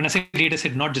 right? When I say data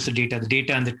set, not just the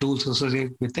data and the tools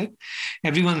associated with it.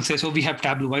 Everyone says, oh, we have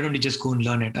Tableau, why don't you just go and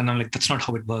learn it? And I'm like, that's not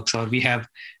how it works. Or we have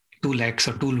Tool X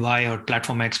or Tool Y or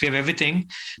Platform X. We have everything.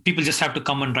 People just have to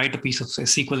come and write a piece of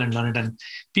SQL and learn it. And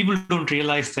people don't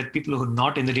realize that people who are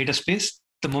not in the data space,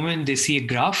 the moment they see a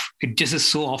graph, it just is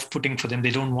so off-putting for them.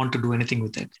 They don't want to do anything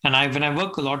with it. And when I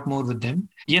work a lot more with them,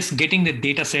 yes, getting the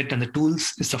data set and the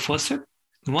tools is the first step.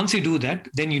 And once you do that,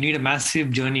 then you need a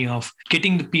massive journey of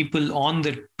getting the people on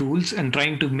the tools and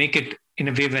trying to make it in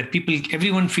a way where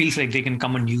everyone feels like they can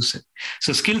come and use it.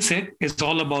 So skill set is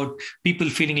all about people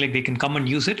feeling like they can come and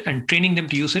use it and training them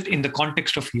to use it in the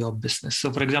context of your business.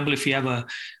 So for example, if you have a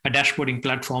dashboarding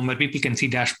platform where people can see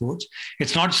dashboards,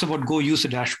 it's not just about go use the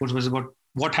dashboards, but it's about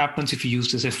what happens if you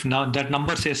use this. If now that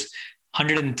number says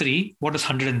 103, what is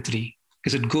 103?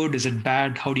 Is it good? Is it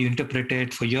bad? How do you interpret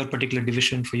it for your particular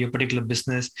division, for your particular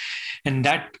business? And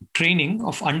that training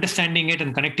of understanding it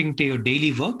and connecting to your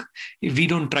daily work, if we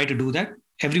don't try to do that,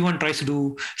 everyone tries to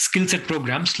do skill set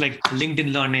programs like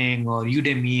LinkedIn Learning or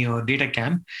Udemy or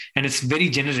DataCamp, and it's very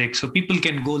generic. So people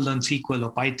can go learn SQL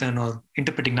or Python or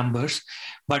interpreting numbers.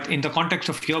 But in the context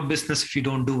of your business, if you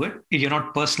don't do it, if you're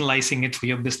not personalizing it for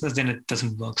your business, then it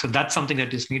doesn't work. So that's something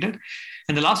that is needed.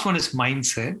 And the last one is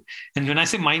mindset. And when I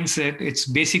say mindset, it's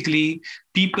basically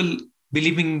people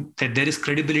believing that there is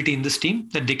credibility in this team,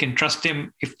 that they can trust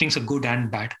them if things are good and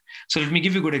bad. So let me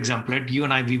give you a good example. Right? You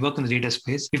and I, we work in the data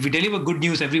space. If we deliver good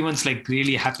news, everyone's like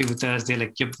really happy with us. They're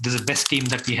like, yep, this is the best team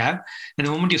that we have. And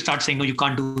the moment you start saying, no, you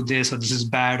can't do this, or this is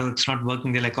bad, or it's not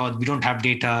working, they're like, oh, we don't have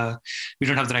data. We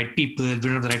don't have the right people. We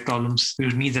don't have the right problems. We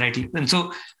need the right. And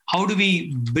so how do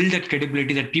we build that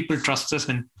credibility that people trust us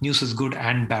when news is good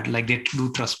and bad, like they do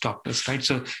trust doctors, right?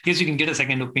 So yes, you can get a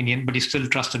second opinion, but you still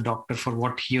trust a doctor for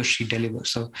what he or she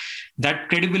delivers. So that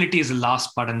credibility is the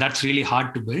last part, and that's really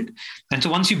hard to build. And so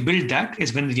once you build that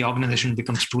is when the organization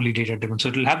becomes truly data-driven. So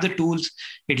it'll have the tools,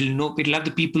 it'll have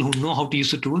the people who know how to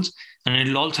use the tools, and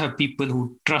it'll also have people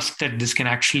who trust that this can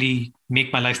actually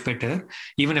make my life better,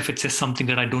 even if it's just something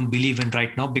that I don't believe in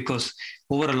right now, because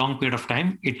over a long period of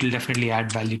time, it will definitely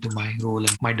add value to my role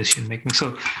and my decision making.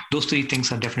 So those three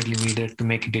things are definitely needed to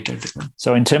make it data driven.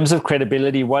 So in terms of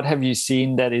credibility, what have you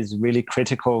seen that is really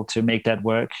critical to make that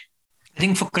work? I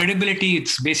think for credibility,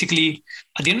 it's basically,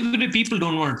 at the end of the day, people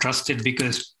don't want to trust it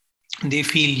because they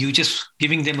feel you just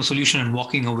giving them a solution and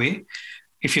walking away.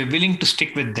 If you're willing to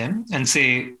stick with them and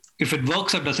say, if it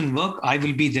works or doesn't work, I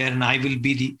will be there and I will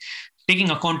be the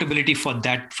taking accountability for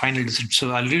that final decision.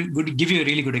 So I'll give you a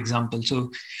really good example.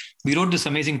 So we wrote this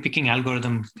amazing picking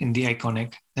algorithm in the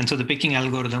Iconic. And so the picking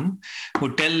algorithm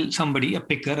would tell somebody, a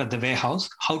picker at the warehouse,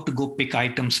 how to go pick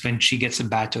items when she gets a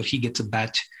batch or he gets a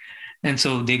batch. And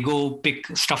so they go pick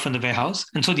stuff in the warehouse.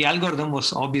 And so the algorithm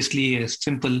was obviously a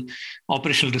simple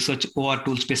operational research OR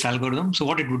tool-based algorithm. So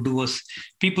what it would do was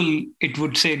it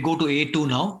would say, go to A2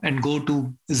 now and go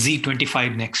to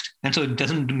Z25 next. And so it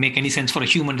doesn't make any sense for a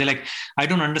human. They're like, I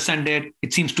don't understand it.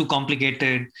 It seems too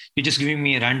complicated. You're just giving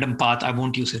me a random path. I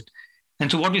won't use it.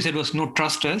 And so what we said was, no,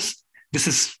 trust us. This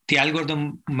is the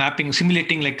algorithm mapping,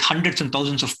 simulating like hundreds and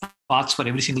thousands of paths for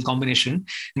every single combination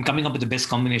and coming up with the best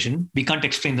combination. We can't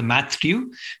explain the math to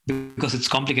you because it's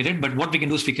complicated, but what we can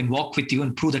do is we can walk with you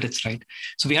and prove that it's right.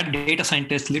 So we had data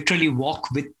scientists literally walk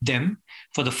with them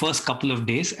for the first couple of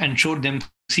days and showed them,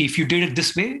 see, if you did it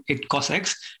this way, it costs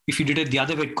X. If you did it the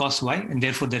other way, it costs Y, and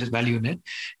therefore there is value in it.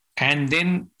 And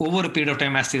then over a period of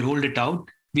time, as they rolled it out,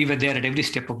 we were there at every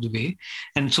step of the way.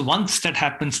 And so once that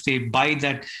happens, they buy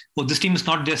that, oh, this team is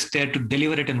not just there to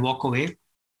deliver it and walk away,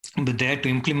 but there to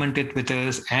implement it with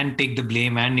us and take the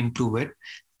blame and improve it.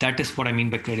 That is what I mean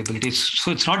by credibility.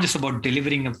 So it's not just about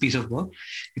delivering a piece of work.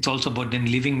 It's also about then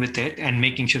living with it and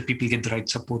making sure people get the right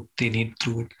support they need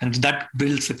through it. And that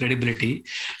builds the credibility.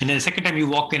 And then the second time you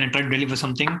walk in and try to deliver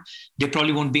something, they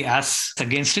probably won't be as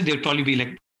against it. They'll probably be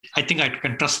like, I think I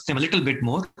can trust them a little bit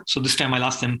more. So this time I'll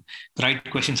ask them the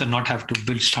right questions and not have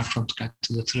to start from scratch.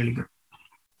 So that's really good.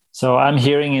 So I'm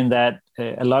hearing in that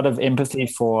a lot of empathy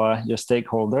for your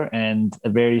stakeholder and a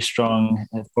very strong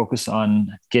focus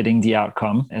on getting the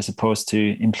outcome as opposed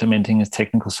to implementing a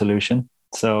technical solution.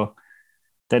 So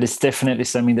that is definitely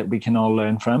something that we can all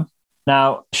learn from.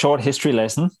 Now, short history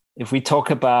lesson. If we talk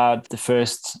about the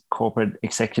first corporate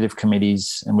executive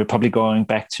committees, and we're probably going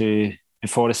back to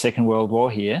before the Second World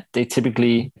War here, they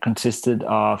typically consisted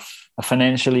of a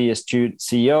financially astute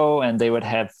CEO, and they would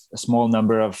have a small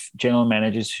number of general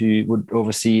managers who would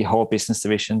oversee whole business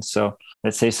divisions. So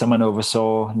let's say someone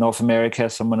oversaw North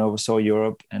America, someone oversaw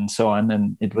Europe, and so on.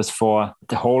 And it was for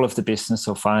the whole of the business,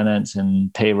 so finance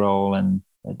and payroll and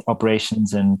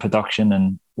operations and production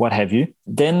and what have you.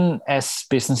 Then as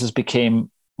businesses became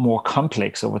more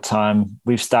complex over time,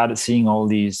 we've started seeing all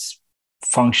these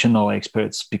functional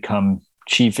experts become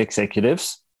chief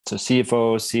executives. So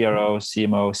CFO, CRO,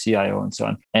 CMO, CIO, and so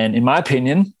on. And in my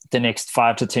opinion, the next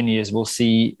 5 to 10 years, we'll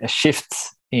see a shift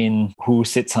in who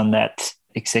sits on that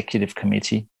executive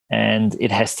committee. And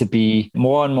it has to be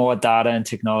more and more data and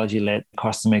technology-led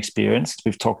customer experience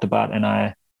we've talked about. And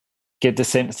I get the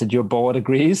sense that your board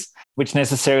agrees, which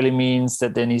necessarily means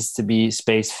that there needs to be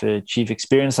space for chief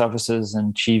experience officers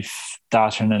and chief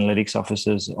data and analytics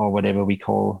officers, or whatever we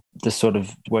call the sort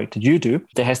of work that you do.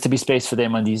 There has to be space for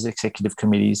them on these executive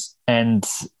committees. And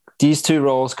these two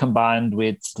roles combined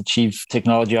with the chief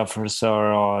technology officer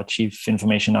or chief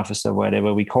information officer,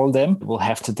 whatever we call them, will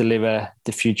have to deliver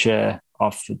the future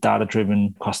of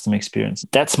data-driven customer experience.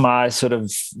 That's my sort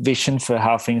of vision for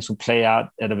how things will play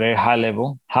out at a very high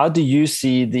level. How do you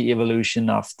see the evolution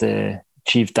of the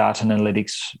chief data and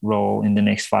analytics role in the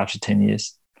next 5 to 10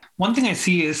 years? One thing I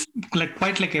see is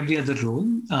quite like every other role,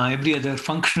 every other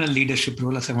functional leadership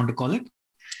role, as I want to call it,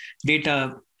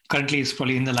 data currently is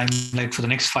probably in the limelight for the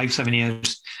next 5-7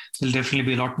 years. There'll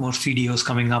definitely be a lot more CDOs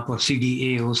coming up or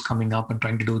CDAOs coming up and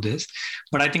trying to do this.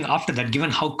 But I think after that,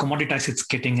 given how commoditized it's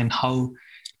getting and how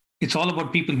it's all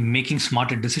about people making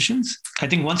smarter decisions, I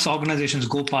think once organizations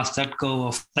go past that curve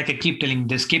of, like I keep telling,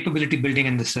 there's capability building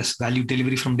and there's value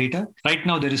delivery from data. Right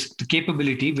now, there is the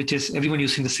capability, which is everyone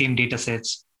using the same data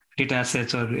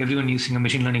assets, or everyone using a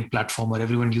machine learning platform, or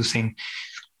everyone using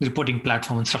reporting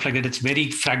platform and stuff like that. It's very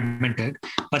fragmented,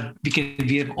 but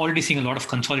we are already seeing a lot of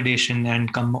consolidation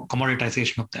and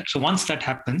commoditization of that. So once that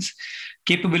happens,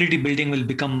 capability building will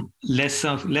become less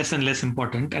and less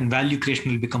important, and value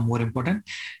creation will become more important.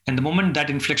 And the moment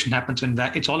that inflection happens, when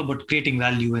it's all about creating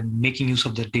value and making use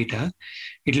of that data,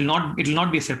 it will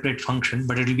not be a separate function,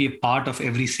 but it will be a part of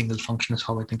every single function, is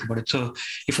how I think about it. So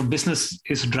if a business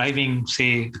is driving,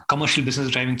 say, commercial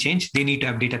business driving change, they need to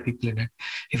have data people in it.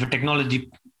 If a technology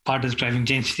part is driving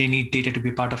change, they need data to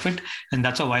be part of it. And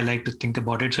that's how I like to think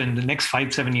about it. So in the next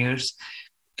 5-7 years,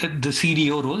 the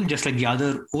CDO role, just like the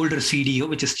other older CDO,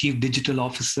 which is Chief Digital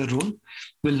Officer role,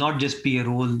 will not just be a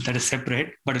role that is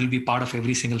separate, but it'll be part of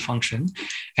every single function.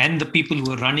 And the people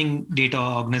who are running data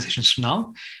organizations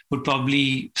now would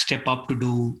probably step up to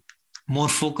do more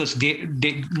focused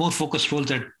more focused roles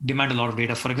that demand a lot of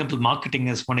data. For example, marketing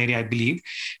is one area I believe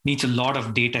needs a lot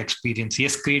of data experience.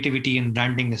 Yes, creativity and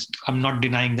branding is, I'm not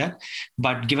denying that,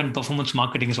 but given performance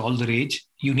marketing is all the rage,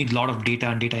 you need a lot of data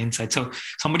and data insight. So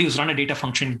somebody who's run a data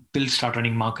function will start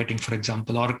running marketing, for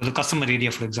example, or the customer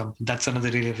area, for example. That's another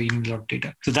area where you need a lot of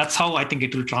data. So that's how I think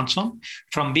it will transform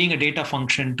from being a data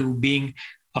function to being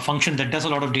a function that does a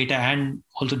lot of data and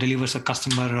also delivers a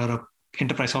customer or a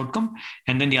enterprise outcome.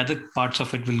 And then the other parts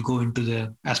of it will go into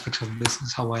the aspects of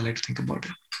business, how I like to think about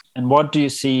it. And what do you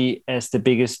see as the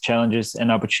biggest challenges and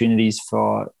opportunities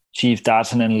for chief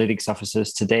data and analytics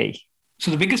officers today? So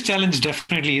the biggest challenge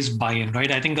definitely is buy-in,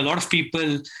 right? I think a lot of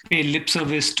people pay lip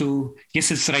service to,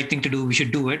 yes, it's the right thing to do, we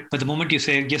should do it. But the moment you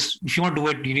say, yes, if you want to do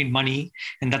it, you need money.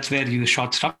 And that's where you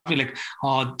short stop. You're like,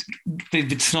 oh,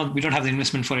 it's not, we don't have the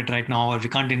investment for it right now, or we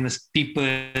can't invest people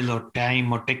or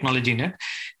time or technology in it.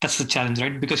 That's the challenge,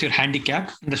 right? Because you're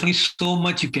handicapped. And there's only so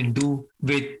much you can do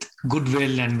with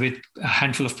goodwill and with a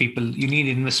handful of people. You need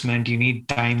investment, you need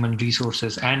time and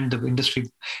resources and the industry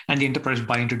and the enterprise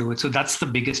buy-in to do it. So that's the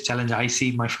biggest challenge I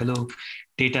see my fellow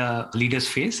data leaders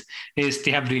face, is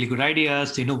they have really good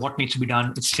ideas, they know what needs to be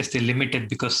done. It's just they're limited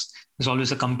because there's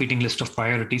always a competing list of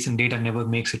priorities and data never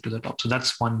makes it to the top. So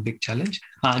that's one big challenge.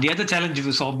 The other challenge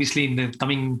is obviously in the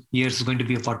coming years is going to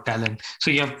be about talent.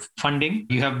 So you have funding,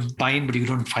 you have buy-in, but you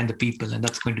don't find the people. And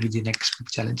that's going to be the next big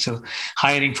challenge. So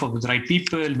hiring for the right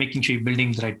people, making sure you're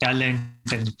building the right talent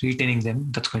and retaining them,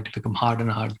 that's going to become hard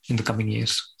and hard in the coming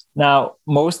years. Now,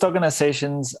 most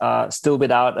organizations are still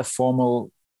without a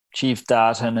formal chief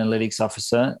data and analytics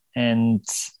officer, and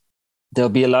there'll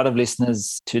be a lot of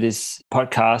listeners to this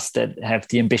podcast that have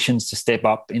the ambitions to step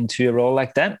up into a role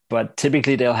like that, but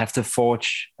typically they'll have to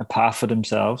forge a path for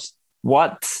themselves.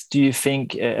 What do you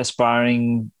think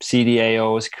aspiring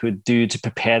CDAOs could do to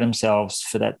prepare themselves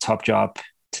for that top job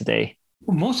today?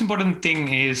 The most important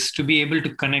thing is to be able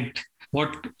to connect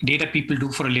what data people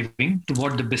do for a living to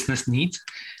what the business needs,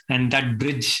 and that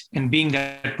bridge and being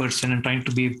that person and trying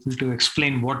to be able to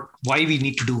explain why we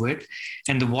need to do it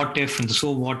and the what if and the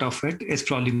so what of it is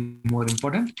probably more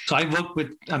important. So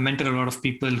I mentor a lot of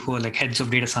people who are like heads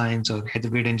of data science or heads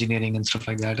of data engineering and stuff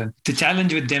like that. And the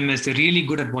challenge with them is they're really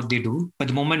good at what they do, but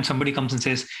the moment somebody comes and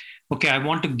says, okay, I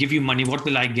want to give you money, what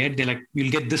will I get? They're like,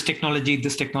 you'll get this technology,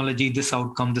 this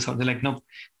outcome, this outcome. They're like, no,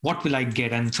 what will I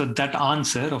get? And so that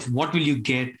answer of what will you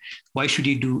get? Why should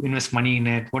you invest money in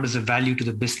it? What is the value to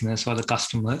the business or the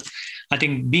customer? I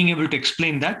think being able to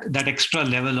explain that extra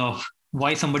level of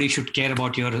why somebody should care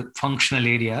about your functional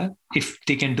area, if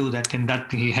they can do that, then that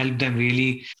will help them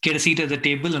really get a seat at the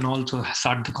table and also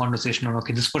start the conversation on,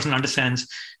 okay, this person understands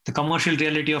the commercial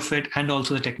reality of it and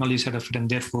also the technology side of it, and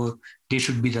therefore they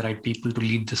should be the right people to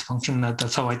lead this function.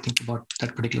 That's how I think about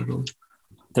that particular role.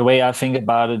 The way I think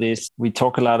about it is we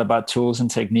talk a lot about tools and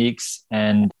techniques,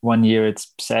 and one year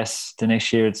it's SAS, the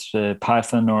next year it's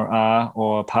Python or R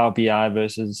or Power BI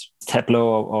versus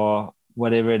Tableau or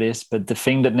whatever it is. But the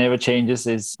thing that never changes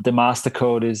is the master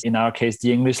code is, in our case,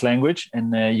 the English language.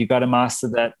 And you got to master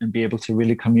that and be able to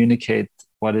really communicate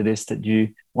what it is that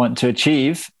you want to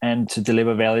achieve and to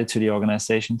deliver value to the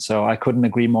organization. So I couldn't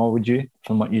agree more with you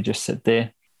from what you just said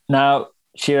there. Now,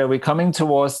 Shira, we're coming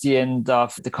towards the end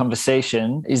of the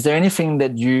conversation. Is there anything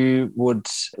that you would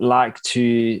like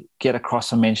to get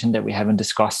across or mention that we haven't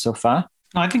discussed so far?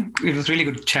 I think it was really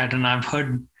good chat, and I've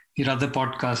heard your other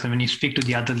podcasts, and when you speak to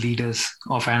the other leaders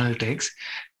of analytics,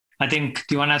 I think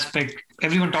the one aspect,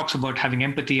 everyone talks about having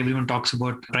empathy, everyone talks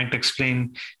about trying to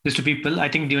explain this to people. I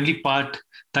think the only part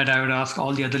that I would ask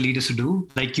all the other leaders to do,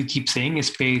 like you keep saying, is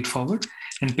pay it forward,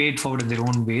 and pay it forward in their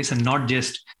own ways, and not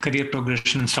just career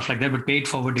progression and stuff like that, but pay it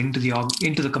forward into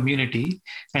the community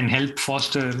and help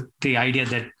foster the idea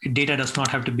that data does not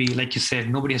have to be, like you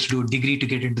said, nobody has to do a degree to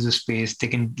get into the space. They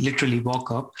can literally walk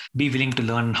up, be willing to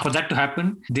learn. For that to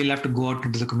happen, they'll have to go out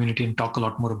into the community and talk a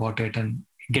lot more about it and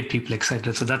get people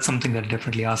excited. So that's something that I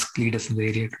definitely ask leaders in the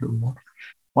area to do more.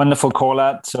 Wonderful call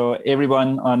out. So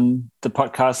everyone on the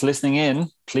podcast listening in,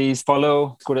 please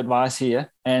follow good advice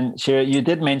here. And Shira, you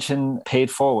did mention paid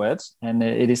forward, and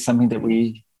it is something that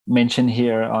we mention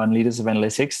here on Leaders of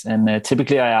Analytics. And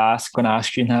typically I'm going to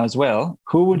ask you now as well,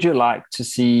 who would you like to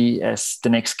see as the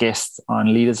next guest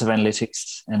on Leaders of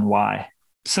Analytics and why?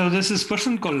 So there's this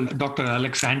person called Dr.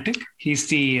 Alex Antic. He's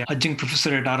the adjunct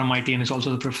professor at RMIT and is also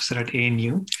the professor at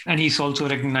ANU. And he's also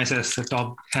recognized as the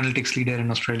top analytics leader in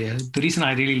Australia. The reason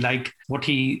I really like what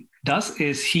he does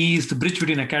is he's the bridge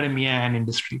between academia and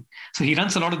industry. So he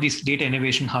runs a lot of these data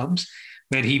innovation hubs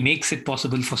where he makes it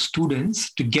possible for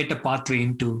students to get a pathway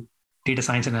into data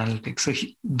science and analytics. So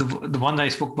the one that I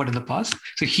spoke about in the past.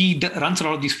 So he runs a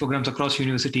lot of these programs across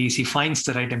universities. He finds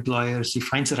the right employers, he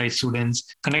finds the right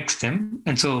students, connects them.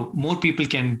 And so more people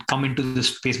can come into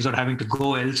this space without having to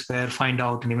go elsewhere, find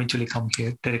out, and eventually come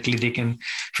here directly. They can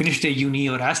finish their uni,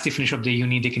 or as they finish up their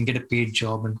uni, they can get a paid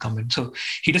job and come in. So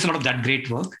he does a lot of that great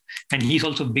work. And he's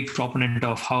also a big proponent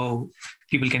of how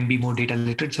people can be more data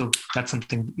literate. So that's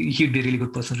something he'd be a really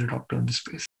good person to talk to in this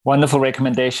space. Wonderful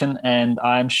recommendation. And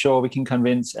I'm sure we can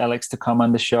convince Alex to come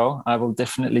on the show. I will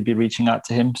definitely be reaching out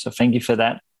to him. So thank you for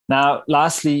that. Now,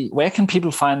 lastly, where can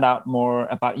people find out more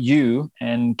about you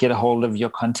and get a hold of your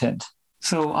content?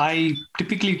 So I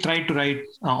typically try to write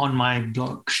on my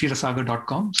blog,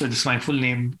 kshirasagar.com. So this is my full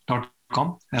name,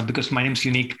 because my name's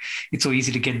unique. It's so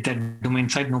easy to get that domain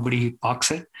site. Nobody parks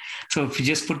it. So if you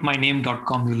just put my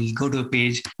name.com, you'll go to a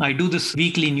page. I do this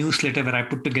weekly newsletter where I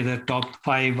put together top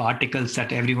 5 articles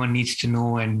that everyone needs to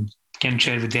know and can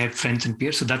share with their friends and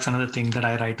peers. So that's another thing that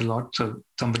I write a lot. So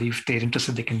somebody, if they're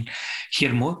interested, they can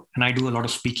hear more. And I do a lot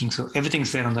of speaking. So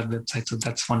everything's there on that website. So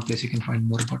that's one place you can find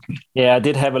more about me. Yeah, I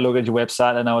did have a look at your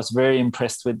website and I was very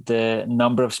impressed with the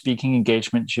number of speaking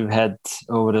engagements you've had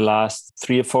over the last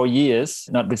 3 or 4 years,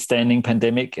 notwithstanding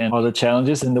pandemic and other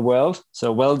challenges in the world.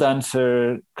 So well done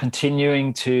for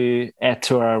continuing to add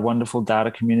to our wonderful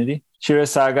data community.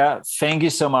 Kshirasagar, thank you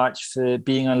so much for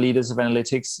being on Leaders of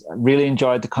Analytics. I really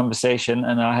enjoyed the conversation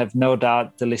and I have no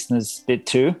doubt the listeners did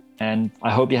too. And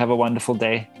I hope you have a wonderful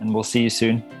day and we'll see you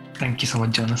soon. Thank you so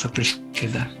much, Jonas.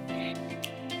 Appreciate that.